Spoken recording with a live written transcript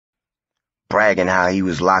bragging how he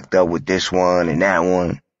was locked up with this one and that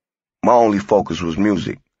one. My only focus was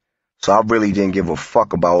music, so I really didn't give a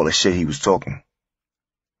fuck about all the shit he was talking.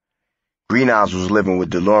 Green Eyes was living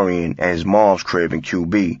with DeLorean at his mom's crib in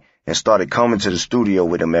QB and started coming to the studio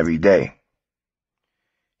with him every day.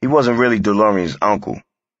 He wasn't really DeLorean's uncle.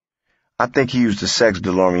 I think he used to sex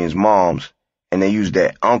DeLorean's moms, and they used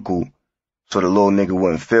that uncle so the little nigga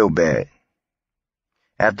wouldn't feel bad.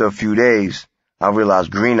 After a few days, I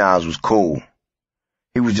realized Green Eyes was cool.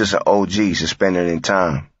 He was just an OG suspended in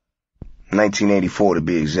time. 1984 to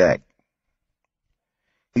be exact.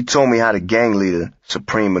 He told me how the gang leader,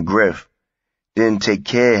 Preme Mcgriff, didn't take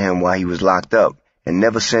care of him while he was locked up and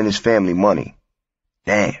never sent his family money.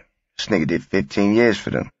 Damn, this nigga did 15 years for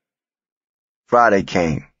them. Friday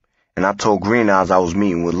came, and I told Green Eyes I was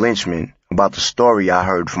meeting with Henchman about the story I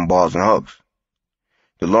heard from Bars and Hooks.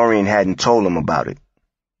 DeLorean hadn't told him about it.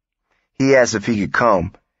 He asked if he could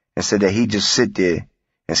come and said that he'd just sit there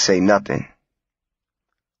and say nothing.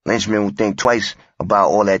 Henchman would think twice about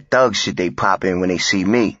all that thug shit they pop in when they see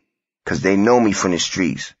me, 'cause they know me from the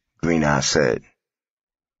streets, Green Eyes said.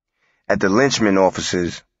 At the Henchman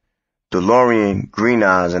offices, DeLorean, Green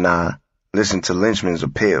Eyes, and I listened to Henchman's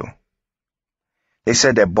appeal. They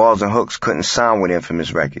said that Bars and Hooks couldn't sign with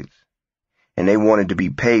Infamous Records, and they wanted to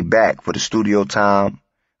be paid back for the studio time,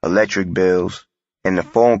 electric bills, and the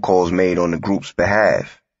phone calls made on the group's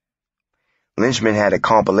behalf. Henchman had a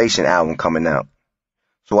compilation album coming out,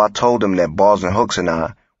 so I told them that Bars and Hooks and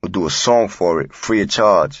I would do a song for it free of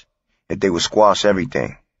charge if they would squash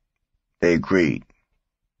everything. They agreed.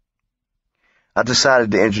 I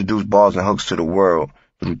decided to introduce Bars and Hooks to the world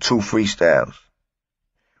through 2 freestyles.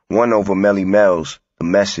 One over Melly Mel's The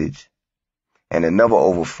Message, and another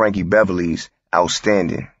over Frankie Beverly's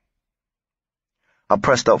Outstanding. I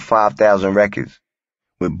pressed up 5,000 records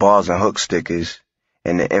with Bars and Hooks stickers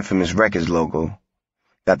and the Infamous Records logo,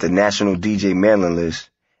 got the national DJ mailing list,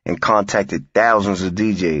 and contacted thousands of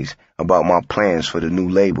DJs about my plans for the new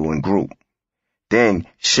label and group. Then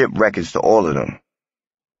shipped records to all of them.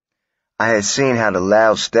 I had seen how the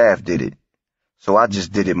Loud staff did it, so I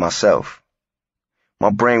just did it myself. My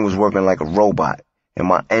brain was working like a robot, and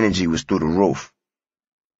my energy was through the roof.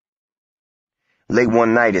 Late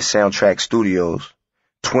one night at Soundtrack Studios,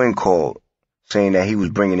 Twin called, saying that he was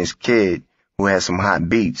bringing his kid who had some hot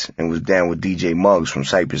beats and was down with DJ Muggs from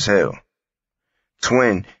Cypress Hill.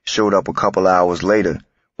 Twin showed up a couple hours later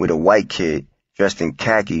with a white kid dressed in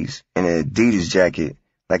khakis and an Adidas jacket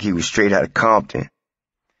like he was straight out of Compton.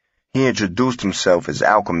 He introduced himself as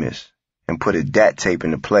Alchemist and put a DAT tape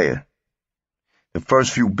in the player. The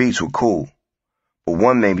first few beats were cool, but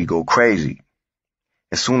one made me go crazy.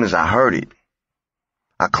 As soon as I heard it,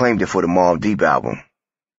 I claimed it for the Mobb Deep album.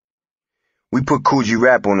 We put Coogee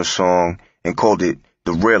Rap on the song and called it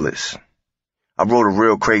The Realest. I wrote a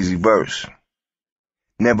real crazy verse.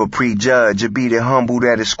 Never prejudge, it be the humble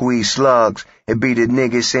that'll squeeze slugs. It be the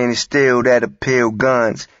niggas standing still that'll peel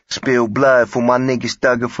guns. Spill blood for my niggas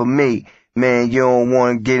thugging for me. Man, you don't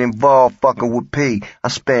wanna get involved fucking with P. I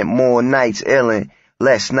spent more nights illin',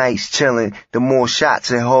 less nights chillin'. The more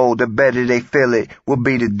shots it hold, the better they feel it. Will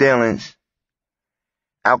be the Dillons.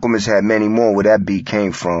 Alchemist had many more where that beat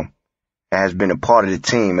came from, and has been a part of the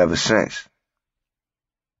team ever since.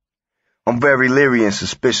 I'm very leery and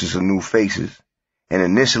suspicious of new faces, and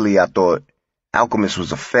initially I thought Alchemist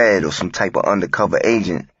was a fed or some type of undercover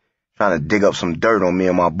agent trying to dig up some dirt on me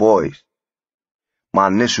and my boys. My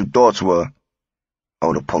initial thoughts were,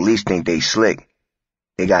 oh, the police think they slick.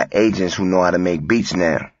 They got agents who know how to make beats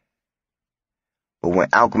now. But when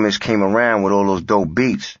Alchemist came around with all those dope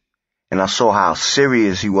beats, and I saw how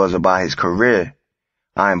serious he was about his career,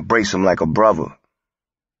 I embraced him like a brother.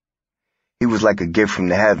 He was like a gift from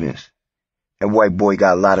the heavens. That white boy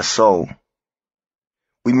got a lot of soul.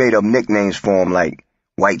 We made up nicknames for him like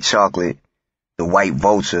White Chocolate, the White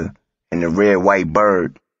Vulture, and the Red White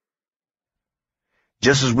Bird.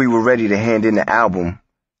 Just as we were ready to hand in the album,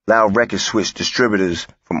 Loud Records switched distributors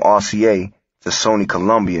from RCA to Sony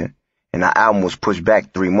Columbia, and our album was pushed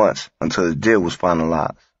back 3 months until the deal was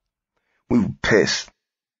finalized. We were pissed.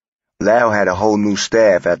 Loud had a whole new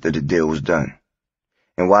staff after the deal was done,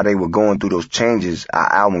 and while they were going through those changes,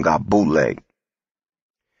 our album got bootlegged.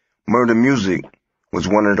 Murder Music was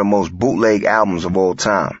one of the most bootleg albums of all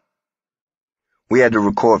time. We had to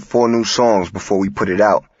record 4 new songs before we put it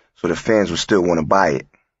out so the fans would still want to buy it.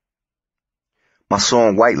 My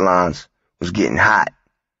song White Lines was getting hot,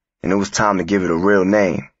 and it was time to give it a real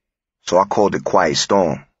name, so I called it Quiet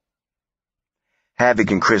Storm.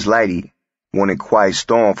 Havoc and Chris Lighty wanted Quiet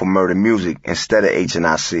Storm for Murder Music instead of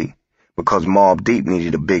H&IC because Mobb Deep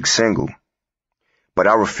needed a big single. but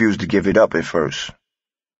I refused to give it up at first.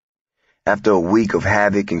 After a week of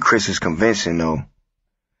Havoc and Chris's convincing, though,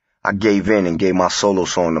 I gave in and gave my solo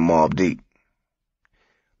song to Mobb Deep.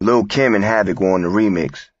 Lil' Kim and Havoc were on the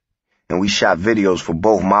remix, and we shot videos for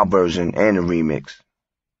both my version and the remix.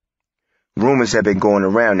 Rumors had been going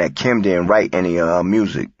around that Kim didn't write any of her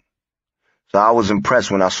music, so I was impressed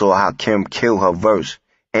when I saw how Kim killed her verse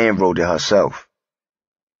and wrote it herself.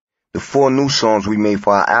 The 4 new songs we made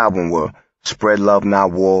for our album were Spread Love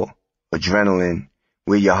Not War, Adrenaline,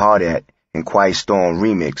 Where Your Heart At, and Quiet Storm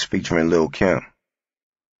Remix featuring Lil' Kim.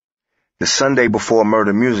 The Sunday before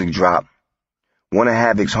Murder Music dropped, one of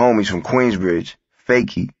Havoc's homies from Queensbridge,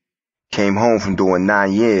 Fakey, came home from doing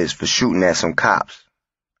 9 years for shooting at some cops.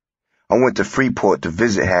 I went to Freeport to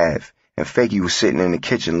visit Hav, and Fakey was sitting in the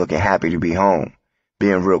kitchen looking happy to be home,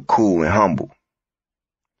 being real cool and humble.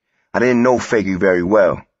 I didn't know Fakey very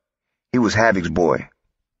well. He was Havoc's boy.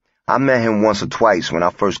 I met him once or twice when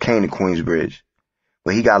I first came to Queensbridge,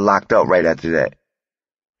 but he got locked up right after that.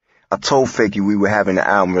 I told Fakey we were having an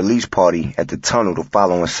album release party at the Tunnel the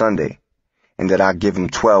following Sunday, and that I'd give him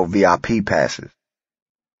 12 VIP passes.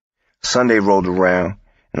 Sunday rolled around,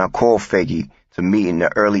 and I called Fakey to meet in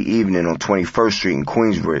the early evening on 21st Street in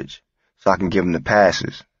Queensbridge, so I can give him the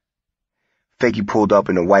passes. Fakey pulled up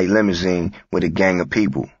in a white limousine with a gang of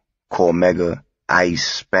people, Cormega, Ice,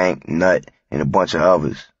 Spank, Nut, and a bunch of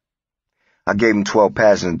others. I gave him 12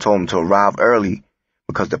 passes and told him to arrive early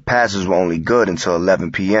because the passes were only good until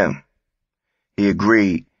 11 p.m. He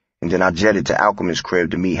agreed, and then I jetted to Alchemist's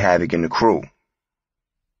crib to meet Havoc and the crew.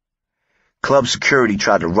 Club security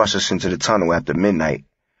tried to rush us into the tunnel after midnight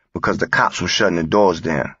because the cops were shutting the doors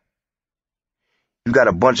down. "You got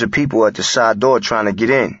a bunch of people at the side door trying to get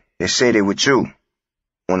in. They say they with you,"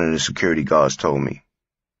 one of the security guards told me.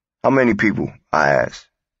 "How many people?" I asked.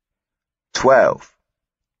 12.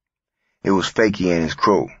 It was Fakey and his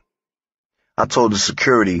crew. I told the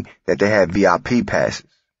security that they had VIP passes.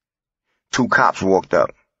 2 cops walked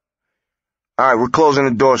up. "All right, we're closing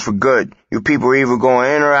the doors for good. You people are either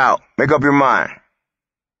going in or out. Make up your mind."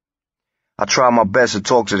 I tried my best to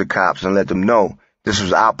talk to the cops and let them know this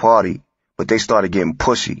was our party, but they started getting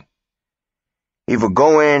pussy. "Either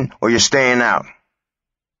go in or you're staying out."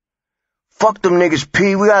 "Fuck them niggas,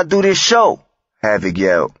 P. We gotta do this show," Havoc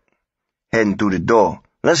yelled, heading through the door.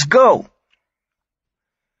 "Let's go."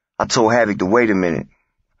 I told Havoc to wait a minute.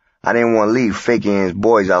 I didn't want to leave Fakey and his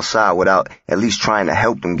boys outside without at least trying to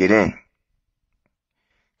help them get in.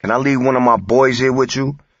 "Can I leave one of my boys here with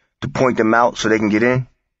you to point them out so they can get in?"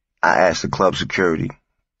 I asked the club security.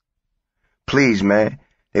 "Please, man.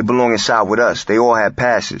 They belong inside with us. They all have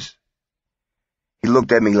passes." He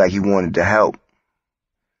looked at me like he wanted to help.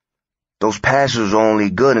 "Those passes are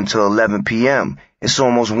only good until 11 p.m. It's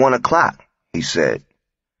almost 1 o'clock, he said,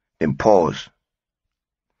 then paused.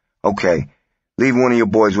 "Okay, leave one of your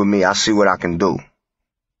boys with me. I'll see what I can do."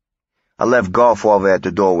 I left Godfather at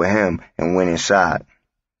the door with him and went inside.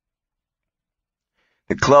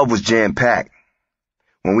 The club was jam-packed.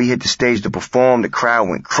 When we hit the stage to perform, the crowd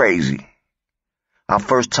went crazy. Our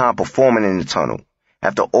first time performing in the tunnel,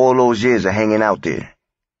 after all those years of hanging out there.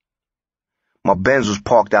 My Benz was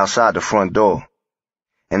parked outside the front door,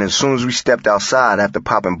 and as soon as we stepped outside after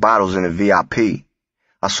popping bottles in the VIP,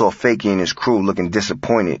 I saw Fakey and his crew looking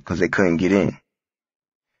disappointed because they couldn't get in.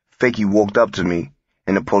 Fakey walked up to me,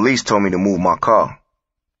 and the police told me to move my car.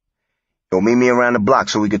 "Yo, meet me around the block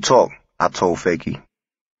so we could talk," I told Fakey.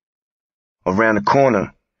 Around the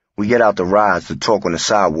corner, we get out the rides to talk on the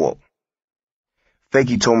sidewalk.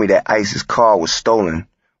 Fakey told me that Ice's car was stolen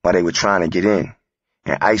while they were trying to get in,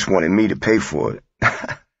 and Ice wanted me to pay for it.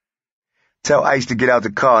 "Tell Ice to get out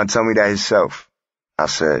the car and tell me that himself," I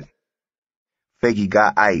said. Fakey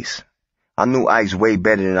got Ice. I knew Ice way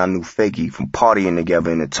better than I knew Fakey from partying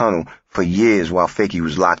together in the tunnel for years while Fakey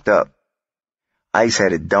was locked up. Ice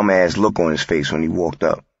had a dumbass look on his face when he walked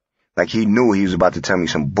up, like he knew he was about to tell me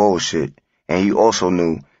some bullshit, and he also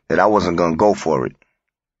knew that I wasn't gonna go for it.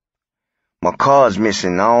 "My car's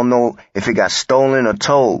missing. I don't know if it got stolen or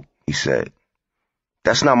towed," he said.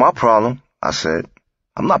 "That's not my problem," I said.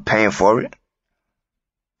 "I'm not paying for it."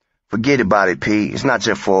 "Forget about it, P. It's not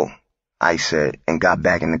your fault," Ice said, and got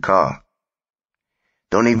back in the car.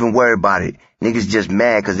 "Don't even worry about it. Niggas just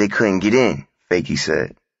mad 'cause they couldn't get in," Fakey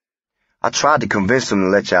said. "I tried to convince them to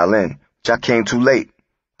let y'all in, but y'all came too late.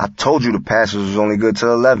 I told you the passes was only good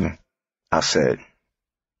till 11, I said.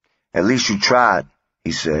 "At least you tried,"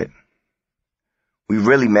 he said. We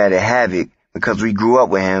really mad at Havoc because we grew up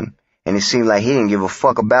with him, and it seemed like he didn't give a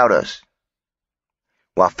fuck about us.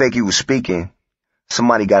 While Fakey was speaking,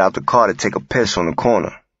 somebody got out the car to take a piss on the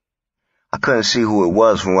corner. I couldn't see who it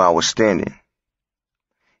was from where I was standing.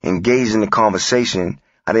 Engaged in the conversation,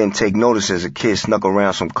 I didn't take notice as a kid snuck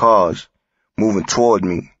around some cars, moving toward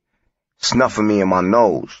me, snuffing me in my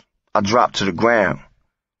nose. I dropped to the ground,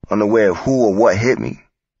 unaware of who or what hit me.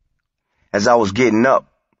 As I was getting up,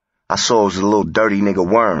 I saw it was a little dirty nigga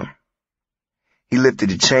Worm. He lifted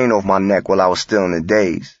the chain off my neck while I was still in a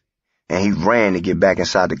daze, and he ran to get back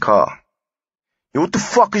inside the car. "Yo, what the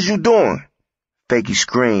fuck is you doing?" Fakey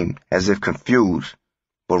screamed, as if confused,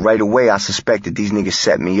 but right away I suspected these niggas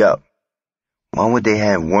set me up. Why would they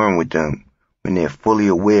have Worm with them when they're fully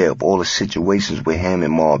aware of all the situations with him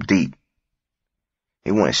and Mobb Deep?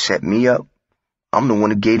 They want to set me up? I'm the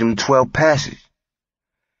one who gave them 12 passes.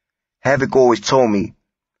 Havoc always told me,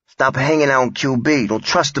 stop hanging out in QB, don't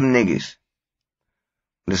trust them niggas.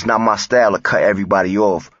 But it's not my style to cut everybody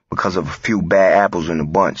off because of a few bad apples in the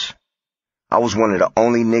bunch. I was one of the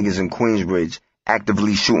only niggas in Queensbridge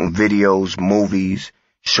actively shooting videos, movies,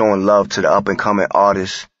 showing love to the up-and-coming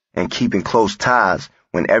artists, and keeping close ties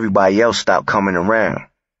when everybody else stopped coming around.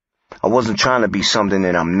 I wasn't trying to be something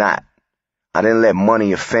that I'm not. I didn't let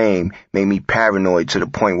money or fame make me paranoid to the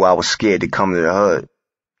point where I was scared to come to the hood.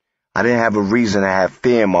 I didn't have a reason to have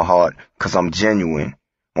fear in my heart because I'm genuine.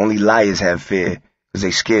 Only liars have fear because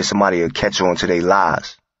they scared somebody will catch on to their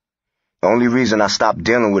lies. The only reason I stopped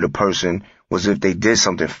dealing with a person was if they did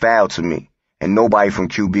something foul to me, and nobody from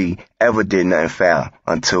QB ever did nothing foul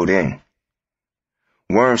until then.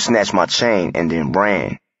 Worm snatched my chain and then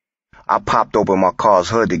ran. I popped open my car's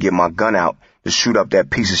hood to get my gun out to shoot up that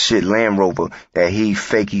piece of shit Land Rover that he,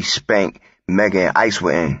 Fakey, Spank, Mega, and Ice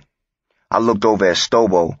were in. I looked over at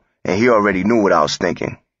Stobo, and he already knew what I was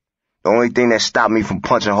thinking. The only thing that stopped me from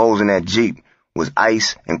punching holes in that Jeep was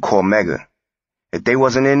Ice and Cormega. If they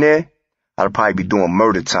wasn't in there, I'd probably be doing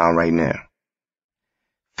murder time right now.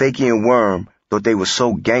 Fakey and Worm thought they were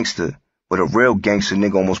so gangster, but a real gangster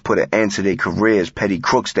nigga almost put an end to their career as petty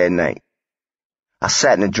crooks that night. I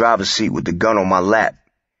sat in the driver's seat with the gun on my lap,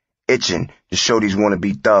 itching to show these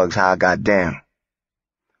wannabe thugs how I got down.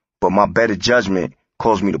 But my better judgment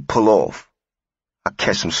caused me to pull off. I'll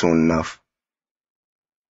catch them soon enough.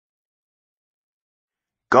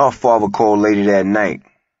 Godfather called later that night,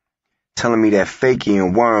 telling me that Fakey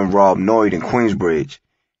and Worm robbed Noyd in Queensbridge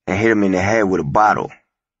and hit him in the head with a bottle.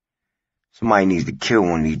 Somebody needs to kill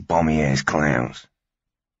one of these bummy-ass clowns.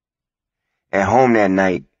 At home that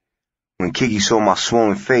night, when Kiki saw my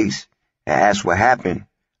swollen face and asked what happened,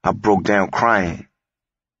 I broke down crying.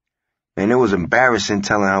 And it was embarrassing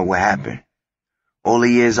telling her what happened. All the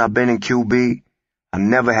years I've been in QB, I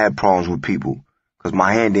never had problems with people, because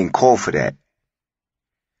my hand didn't call for that.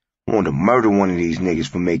 I wanted to murder one of these niggas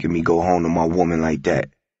for making me go home to my woman like that.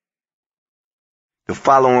 The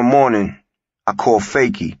following morning, I called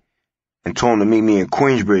Fakey and told him to meet me in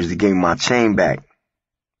Queensbridge to get my chain back.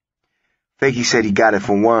 Fakey said he got it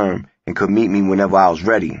from Worm and could meet me whenever I was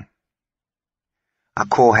ready. I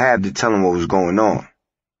called Hab to tell him what was going on.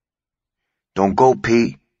 "Don't go,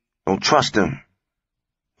 Pete. Don't trust him,"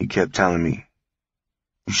 he kept telling me.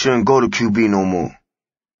 "You shouldn't go to QB no more."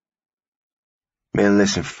 "Man,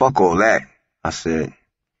 listen, fuck all that," I said. "I'm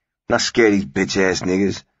not scared of these bitch-ass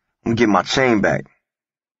niggas. I'm gonna get my chain back."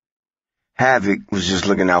 Havoc was just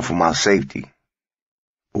looking out for my safety.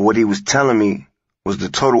 But what he was telling me was the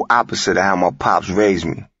total opposite of how my pops raised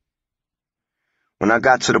me. When I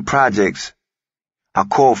got to the projects, I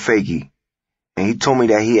called Fakey, and he told me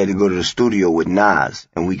that he had to go to the studio with Nas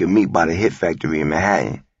and we could meet by the Hit Factory in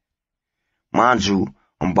Manhattan. Mind you,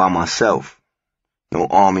 I'm by myself. No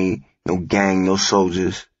army, no gang, no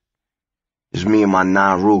soldiers. Just me and my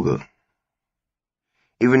 9 Ruger.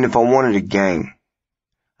 Even if I wanted a gang,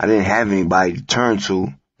 I didn't have anybody to turn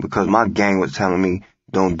to because my gang was telling me,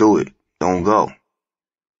 don't do it, don't go.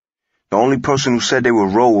 The only person who said they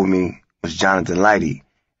would roll with me was Jonathan Lighty,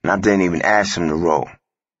 and I didn't even ask him to roll.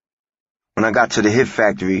 When I got to the Hit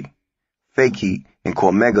Factory, Fakey and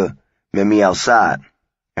Cormega met me outside,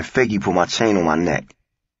 and Fakey put my chain on my neck.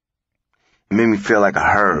 It made me feel like a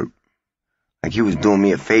herb, like he was doing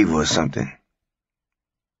me a favor or something.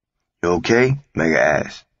 "You okay?" Mega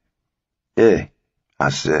asked. "Yeah," I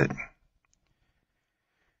said.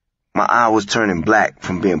 My eye was turning black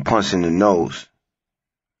from being punched in the nose.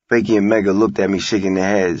 Fakey and Mega looked at me shaking their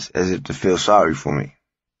heads as if to feel sorry for me.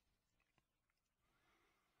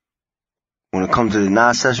 "Want to come to the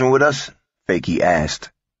Nas session with us?" Fakey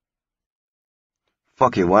asked.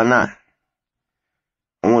 "Fuck it, why not?"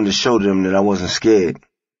 I wanted to show them that I wasn't scared.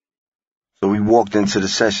 So we walked into the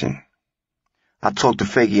session. I talked to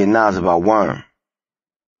Fakey and Nas about Worm.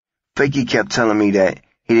 Fakey kept telling me that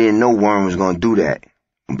he didn't know Worm was going to do that.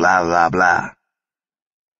 Blah, blah, blah.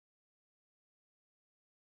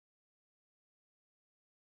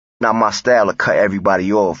 Not my style to cut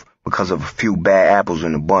everybody off because of a few bad apples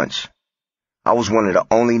in the bunch. I was one of the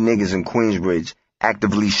only niggas in Queensbridge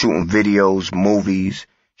actively shooting videos, movies,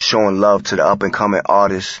 showing love to the up-and-coming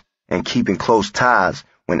artists, and keeping close ties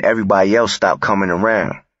when everybody else stopped coming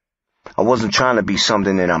around. I wasn't trying to be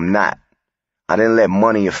something that I'm not. I didn't let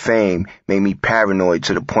money or fame make me paranoid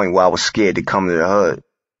to the point where I was scared to come to the hood.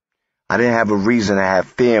 I didn't have a reason to have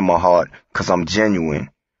fear in my heart because I'm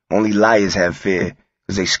genuine. Only liars have fear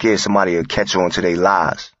because they scared somebody will catch on to their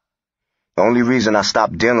lies. The only reason I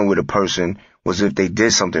stopped dealing with a person was if they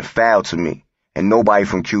did something foul to me, and nobody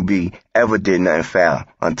from QB ever did nothing foul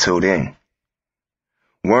until then.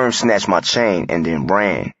 Worm snatched my chain and then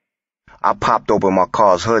ran. I popped open my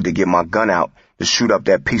car's hood to get my gun out to shoot up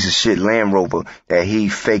that piece of shit Land Rover that he,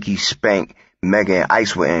 Fakey, Spank, Mega, and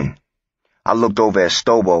Ice were in. I looked over at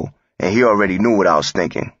Stobo, and he already knew what I was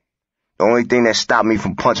thinking. The only thing that stopped me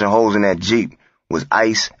from punching holes in that Jeep was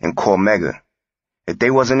Ice and Cormega. If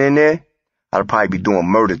they wasn't in there, I'd probably be doing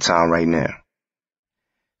murder time right now.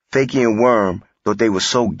 Fakey and Worm thought they were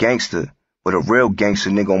so gangster, but a real gangster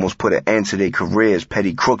nigga almost put an end to their career as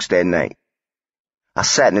petty crooks that night. I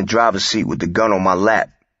sat in the driver's seat with the gun on my lap,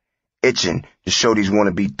 itching to show these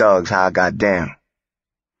wannabe thugs how I got down.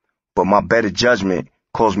 But my better judgment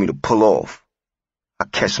caused me to pull off. I'll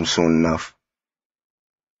catch them soon enough.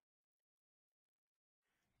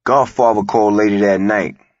 Godfather called later that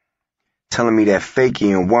night, telling me that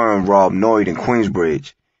Fakey and Worm robbed Noyd in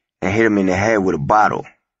Queensbridge and hit him in the head with a bottle.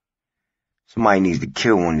 Somebody needs to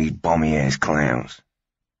kill one of these bummy-ass clowns.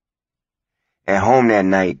 At home that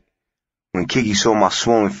night, when Kiki saw my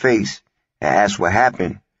swollen face and asked what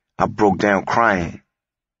happened, I broke down crying.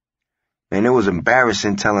 Man, it was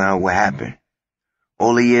embarrassing telling her what happened.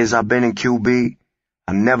 All the years I've been in QB,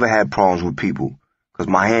 I never had problems with people, because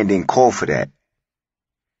my hand didn't call for that.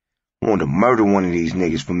 I wanted to murder one of these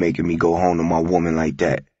niggas for making me go home to my woman like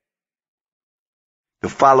that. The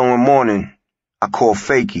following morning, I called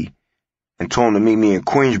Fakey and told him to meet me in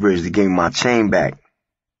Queensbridge to give me my chain back.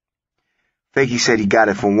 Fakey said he got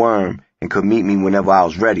it from Worm and could meet me whenever I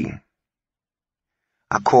was ready.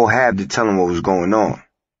 I called Hab to tell him what was going on.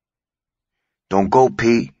 Don't go,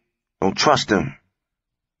 Pete. Don't trust him.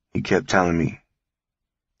 He kept telling me.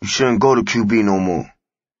 You shouldn't go to QB no more.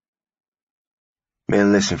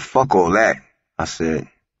 Man, listen, fuck all that, I said. I'm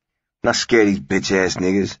not scared of these bitch-ass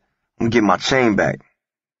niggas. I'm gonna get my chain back.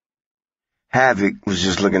 Havoc was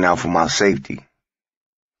just looking out for my safety.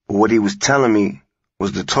 But what he was telling me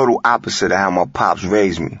was the total opposite of how my pops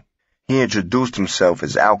raised me. He introduced himself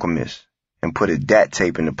as Alchemist and put a DAT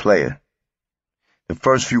tape in the player. The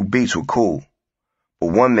first few beats were cool,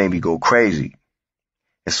 but one made me go crazy.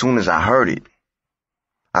 As soon as I heard it,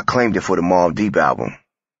 I claimed it for the Mobb Deep album.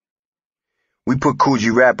 We put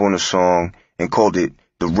Coogee Rap on the song and called it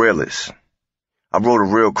The Realest. I wrote a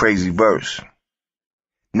real crazy verse.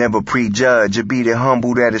 Never prejudge, it be the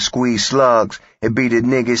humble that'll squeeze slugs. It be the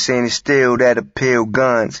niggas standing still that'll peel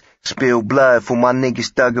guns. Spill blood for my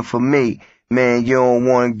niggas thugging for me. Man, you don't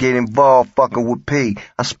wanna get involved fucking with P.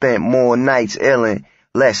 I spent more nights illin',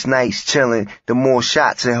 less nights chillin'. The more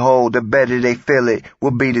shots it hold, the better they feel it.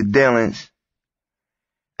 Will be the Dillons.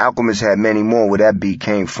 Alchemist had many more where that beat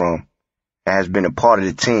came from, and has been a part of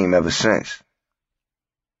the team ever since.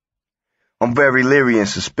 I'm very leery and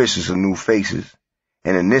suspicious of new faces,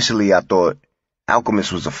 and initially I thought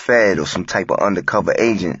Alchemist was a fed or some type of undercover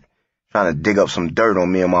agent trying to dig up some dirt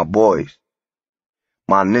on me and my boys.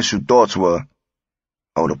 My initial thoughts were,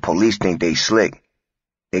 oh, the police think they slick.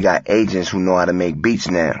 They got agents who know how to make beats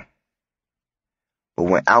now. But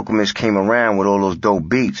when Alchemist came around with all those dope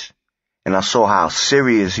beats, and I saw how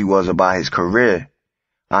serious he was about his career,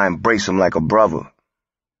 I embraced him like a brother.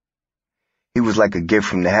 He was like a gift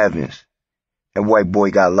from the heavens. That white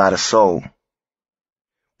boy got a lot of soul.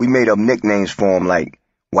 We made up nicknames for him like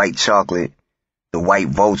White Chocolate, the White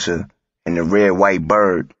Vulture, and the Red White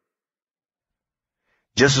Bird.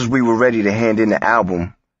 Just as we were ready to hand in the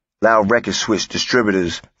album, Loud Records switched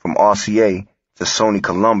distributors from RCA to Sony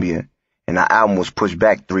Columbia, and our album was pushed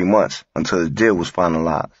back 3 months until the deal was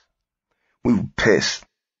finalized. We were pissed.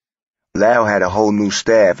 Loud had a whole new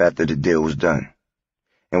staff after the deal was done,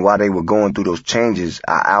 and while they were going through those changes,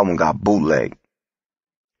 our album got bootlegged.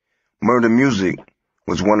 Murder Music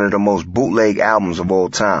was one of the most bootleg albums of all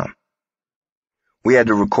time. We had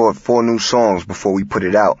to record 4 new songs before we put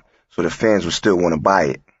it out, so the fans would still want to buy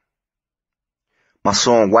it. My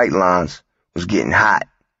song White Lines was getting hot,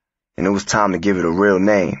 and it was time to give it a real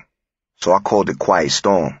name, so I called it Quiet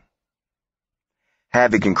Storm.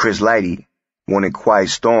 Havoc and Chris Lighty wanted Quiet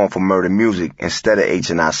Storm for Murder Music instead of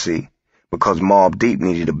H&IC, because Mobb Deep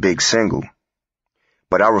needed a big single.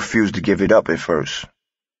 but I refused to give it up at first.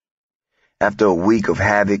 After a week of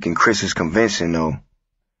Havoc and Chris's convincing, though,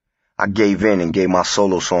 I gave in and gave my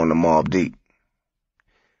solo song to Mobb Deep.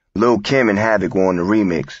 Lil' Kim and Havoc were on the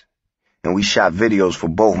remix, and we shot videos for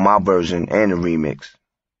both my version and the remix.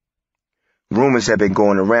 Rumors had been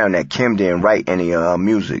going around that Kim didn't write any of her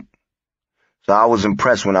music, so I was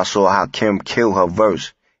impressed when I saw how Kim killed her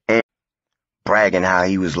verse and bragging how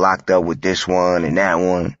he was locked up with this one and that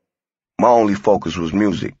one. My only focus was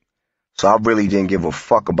music, so I really didn't give a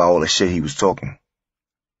fuck about all the shit he was talking.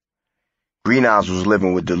 Green Eyes was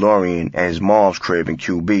living with DeLorean at his mom's crib in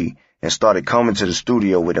QB and started coming to the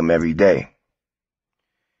studio with him every day.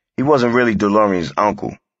 He wasn't really DeLorean's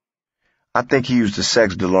uncle. I think he used to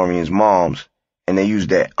sex DeLorean's moms, and they used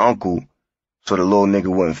that uncle so the little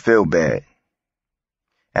nigga wouldn't feel bad.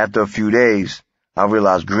 After a few days, I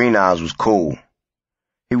realized Green Eyes was cool.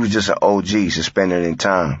 He was just an OG suspended in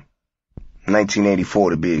time. 1984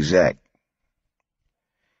 to be exact.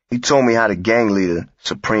 He told me how the gang leader,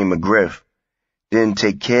 Preme Mcgriff, didn't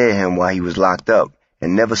take care of him while he was locked up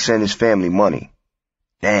and never sent his family money.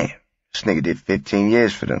 Damn, this nigga did 15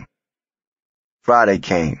 years for them. Friday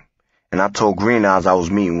came, and I told Green Eyes I was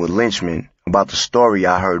meeting with Henchman about the story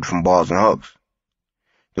I heard from Bars and Hooks.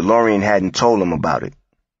 DeLorean hadn't told him about it.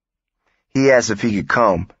 He asked if he could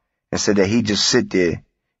come and said that he'd just sit there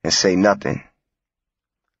and say nothing.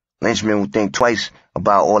 Henchman would think twice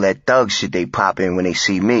about all that thug shit they pop in when they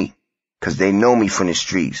see me, 'cause they know me from the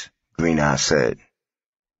streets, Green Eyes said.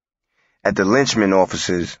 At the Henchman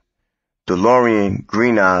offices, DeLorean,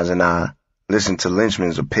 Green Eyes, and I listened to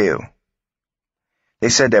Henchman's appeal. They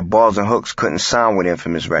said that Bars and Hooks couldn't sign with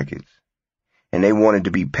Infamous Records, and they wanted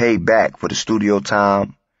to be paid back for the studio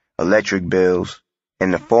time, electric bills,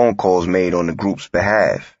 and the phone calls made on the group's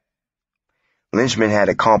behalf. Henchman had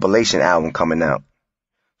a compilation album coming out,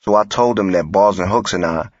 so I told them that Bars and Hooks and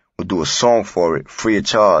I would do a song for it free of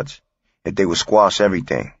charge if they would squash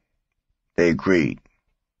everything. They agreed.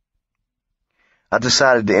 I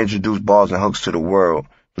decided to introduce Bars and Hooks to the world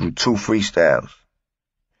through 2 freestyles.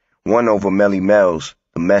 One over Melly Mel's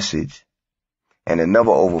The Message, and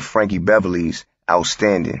another over Frankie Beverly's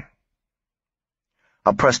Outstanding.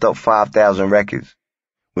 I pressed up 5,000 records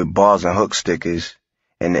with Bars and Hooks stickers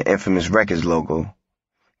and the Infamous Records logo,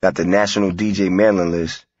 got the national DJ mailing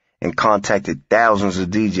list, and contacted thousands of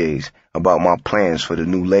DJs about my plans for the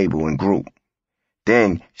new label and group,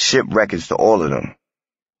 then shipped records to all of them.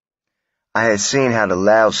 I had seen how the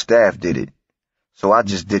Loud staff did it, so I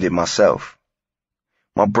just did it myself.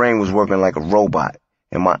 My brain was working like a robot,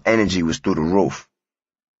 and my energy was through the roof.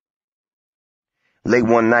 Late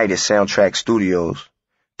one night at Soundtrack Studios,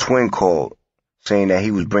 Twin called, saying that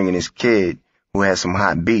he was bringing his kid who had some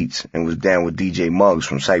hot beats and was down with DJ Muggs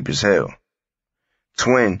from Cypress Hill.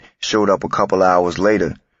 Twin showed up a couple hours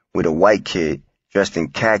later with a white kid dressed in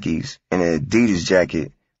khakis and an Adidas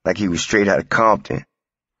jacket like he was straight out of Compton,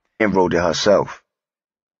 and wrote it herself.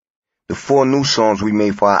 The 4 new songs we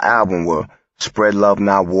made for our album were Spread Love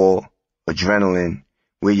Not War, Adrenaline,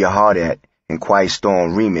 Where Your Heart At, and Quiet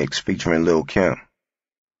Storm Remix featuring Lil' Kim.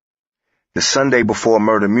 The Sunday before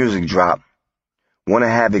Murder Music dropped, one of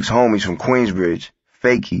Havoc's homies from Queensbridge,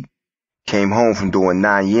 Fakey, came home from doing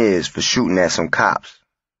 9 years for shooting at some cops.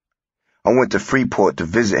 I went to Freeport to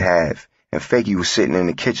visit Hav, and Fakey was sitting in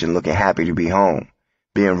the kitchen looking happy to be home,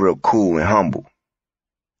 being real cool and humble.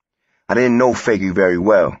 I didn't know Fakey very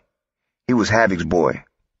well. He was Havoc's boy.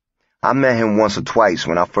 I met him once or twice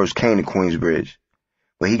when I first came to Queensbridge,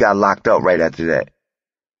 but he got locked up right after that.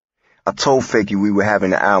 I told Fakey we were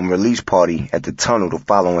having an album release party at the Tunnel the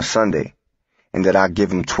following Sunday, and that I'd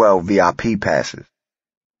give him 12 VIP passes.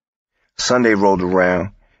 Sunday rolled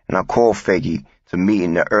around, and I called Fakey to meet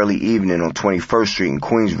in the early evening on 21st Street in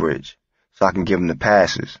Queensbridge, so I can give him the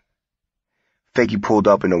passes. Fakey pulled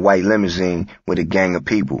up in a white limousine with a gang of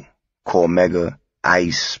people, Cormega,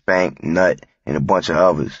 Ice, Spank, Nut, and a bunch of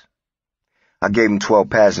others. I gave him 12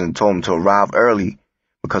 passes and told him to arrive early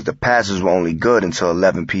because the passes were only good until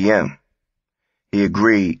 11 p.m. He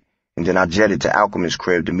agreed, and then I jetted to Alchemist's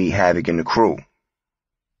crib to meet Havoc and the crew.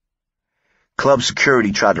 Club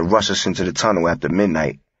security tried to rush us into the tunnel after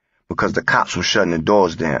midnight because the cops were shutting the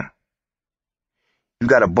doors down. "You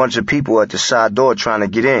got a bunch of people at the side door trying to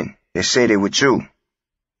get in. They say they with you,"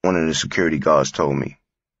 one of the security guards told me.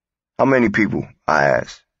 "How many people?" I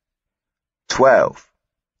asked. 12.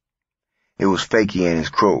 It was Fakey and his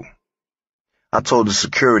crew. I told the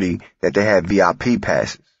security that they had VIP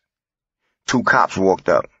passes. 2 cops walked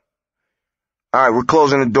up. "All right, we're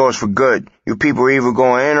closing the doors for good. You people are either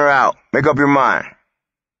going in or out. Make up your mind."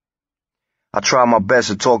 I tried my best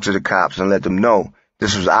to talk to the cops and let them know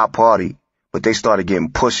this was our party, but they started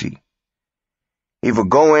getting pussy. Either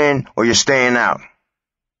go in or you're staying out.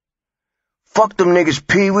 Fuck them niggas,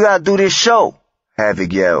 P. We gotta do this show,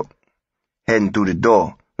 Havoc yelled, heading through the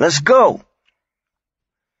door. Let's go.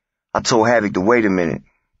 I told Havoc to wait a minute.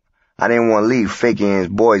 I didn't want to leave Fakey and his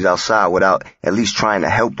boys outside without at least trying to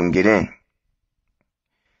help them get in.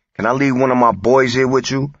 Can I leave one of my boys here with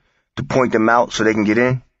you to point them out so they can get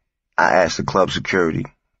in? I asked the club security.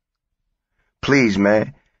 Please,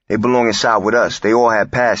 man. They belong inside with us. They all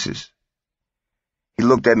had passes. He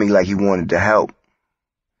looked at me like he wanted to help.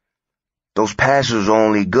 Those passes are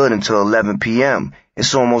only good until 11 p.m.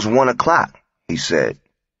 It's almost 1 o'clock, he said,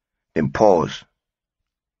 then paused.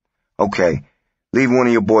 Okay, leave one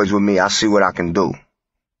of your boys with me. I'll see what I can do.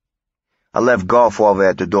 I left Godfather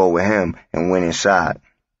at the door with him and went inside.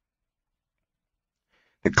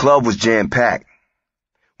 The club was jam-packed.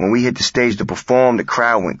 When we hit the stage to perform, the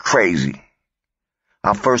crowd went crazy.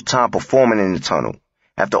 Our first time performing in the tunnel,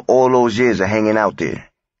 after all those years of hanging out there.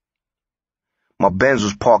 My Benz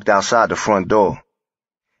was parked outside the front door,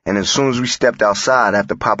 and as soon as we stepped outside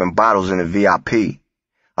after popping bottles in the VIP,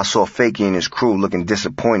 I saw Fakey and his crew looking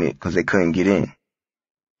disappointed because they couldn't get in.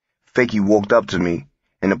 Fakey walked up to me,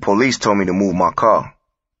 and the police told me to move my car.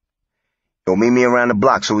 Yo, meet me around the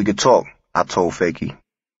block so we could talk, I told Fakey.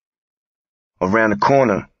 Around the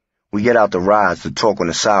corner, we get out the rides to talk on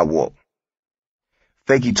the sidewalk.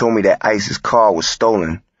 Fakey told me that Ice's car was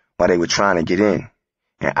stolen while they were trying to get in,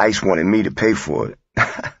 and Ice wanted me to pay for it.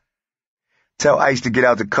 Tell Ice to get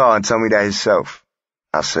out the car and tell me that himself,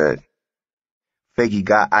 I said. Fakey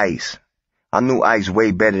got Ice. I knew Ice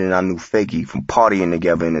way better than I knew Fakey from partying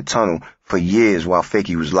together in the tunnel for years while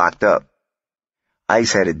Fakey was locked up.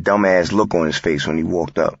 Ice had a dumbass look on his face when he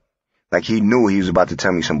walked up, like he knew he was about to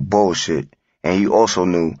tell me some bullshit, and he also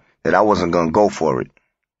knew that I wasn't gonna go for it.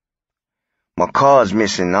 My car's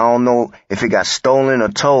missing. I don't know if it got stolen or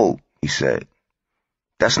towed, he said.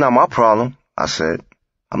 That's not my problem, I said.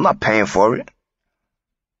 I'm not paying for it.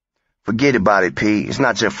 Forget about it, P. It's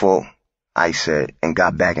not your fault, I said, and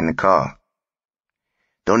got back in the car.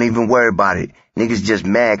 Don't even worry about it. Niggas just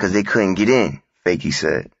mad 'cause they couldn't get in, Fakey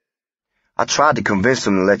said. I tried to convince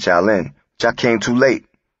them to let y'all in, but y'all came too late.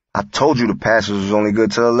 I told you the passes was only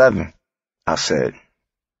good till 11, I said.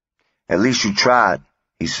 At least you tried,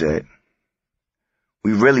 he said.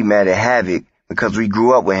 We really mad at Havoc because we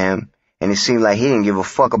grew up with him, and it seemed like he didn't give a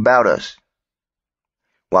fuck about us.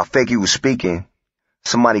 While Fakey was speaking,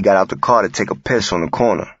 somebody got out the car to take a piss on the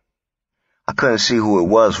corner. I couldn't see who it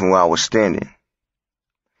was from where I was standing.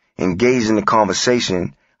 Engaged in the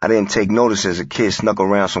conversation, I didn't take notice as a kid snuck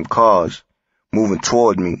around some cars, moving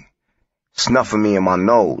toward me, snuffing me in my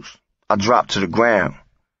nose. I dropped to the ground,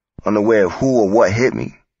 unaware of who or what hit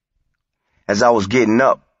me. As I was getting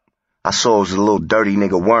up, I saw it was a little dirty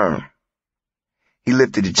nigga Worm. He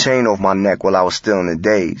lifted the chain off my neck while I was still in the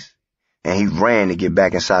daze, and he ran to get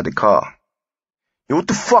back inside the car. Yo, what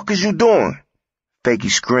the fuck is you doing? Fakey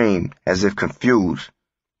screamed, as if confused,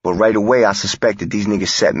 but right away I suspected these niggas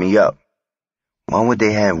set me up. Why would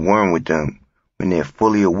they have Worm with them when they're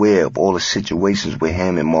fully aware of all the situations with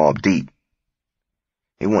him and Mobb Deep?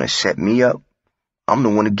 They want to set me up? I'm the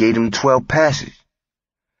one who gave them 12 passes.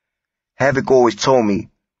 Havoc always told me,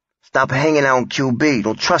 stop hanging out in QB,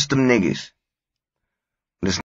 don't trust them niggas.